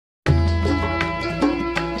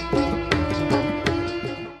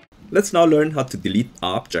Let's now learn how to delete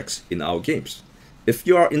objects in our games. If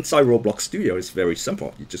you are inside Roblox Studio, it's very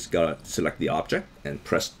simple. You just gotta select the object and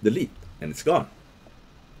press delete, and it's gone.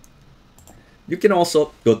 You can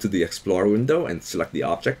also go to the Explorer window and select the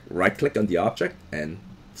object, right-click on the object, and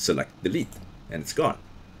select delete, and it's gone.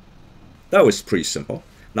 That was pretty simple.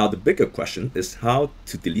 Now the bigger question is how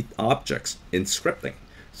to delete objects in scripting.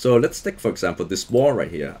 So let's take, for example, this wall right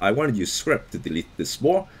here. I want to use script to delete this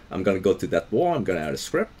wall. I'm going to go to that wall. I'm going to add a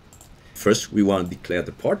script. First, we want to declare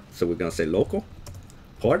the part. So we're going to say local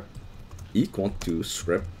part equal to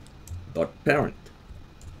script.parent.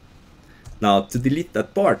 Now to delete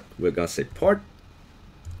that part, we're going to say part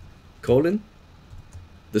colon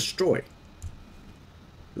destroy.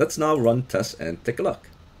 Let's now run test and take a look.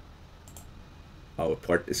 Our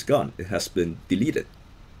part is gone. It has been deleted.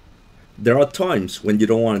 There are times when you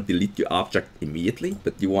don't want to delete your object immediately,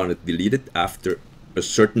 but you want to delete it after a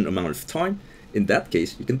certain amount of time. In that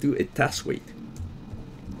case, you can do a task wait.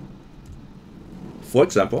 For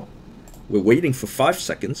example, we're waiting for 5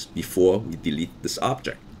 seconds before we delete this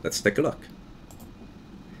object. Let's take a look.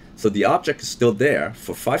 So the object is still there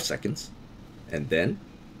for 5 seconds, and then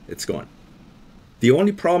it's gone. The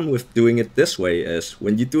only problem with doing it this way is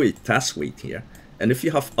when you do a task wait here, and if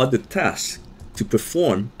you have other tasks to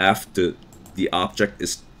perform after the object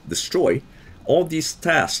is destroyed, all these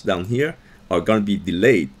tasks down here are going to be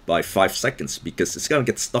delayed by 5 seconds because it's going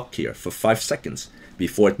to get stuck here for 5 seconds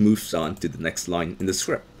before it moves on to the next line in the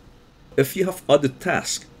script. If you have other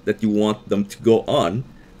tasks that you want them to go on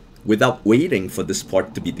without waiting for this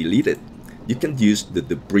part to be deleted, you can use the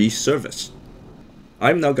debris service.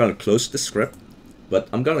 I'm now going to close the script, but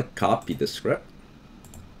I'm going to copy the script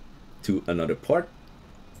to another part.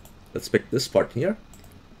 Let's pick this part here.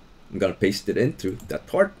 I'm going to paste it into that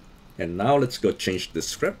part. And now let's go change the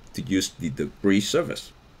script to use the debris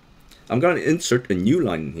service. I'm going to insert a new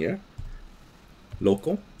line in here.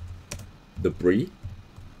 Local debris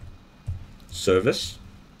service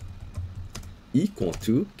equal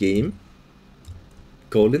to game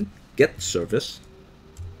colon get service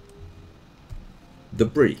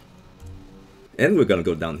debris. And we're going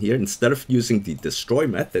to go down here. Instead of using the destroy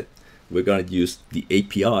method, we're going to use the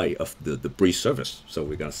API of the debris service. So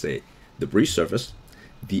we're going to say debris service.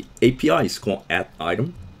 The API is called add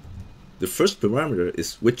item. The first parameter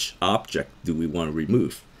is which object do we want to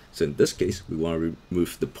remove. So in this case, we want to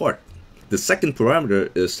remove the part. The second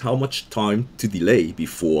parameter is how much time to delay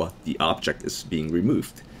before the object is being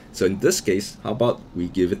removed. So in this case, how about we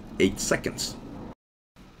give it 8 seconds.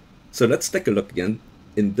 So let's take a look again.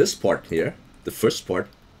 In this part here, the first part,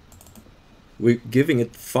 we're giving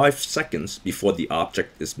it 5 seconds before the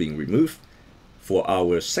object is being removed. For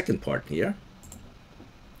our second part here,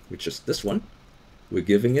 which is this one, we're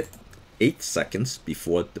giving it 8 seconds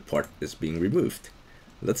before the part is being removed.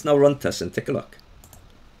 Let's now run tests and take a look.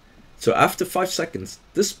 So after 5 seconds,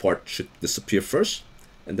 this part should disappear first,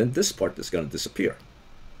 and then this part is going to disappear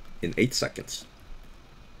in 8 seconds.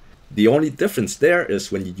 The only difference there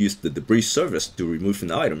is when you use the debris service to remove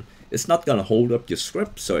an item, it's not going to hold up your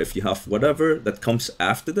script. So if you have whatever that comes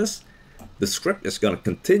after this, the script is going to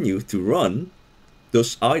continue to run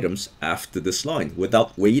those items after this line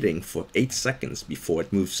without waiting for 8 seconds before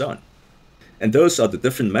it moves on. And those are the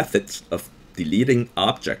different methods of deleting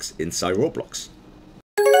objects inside Roblox.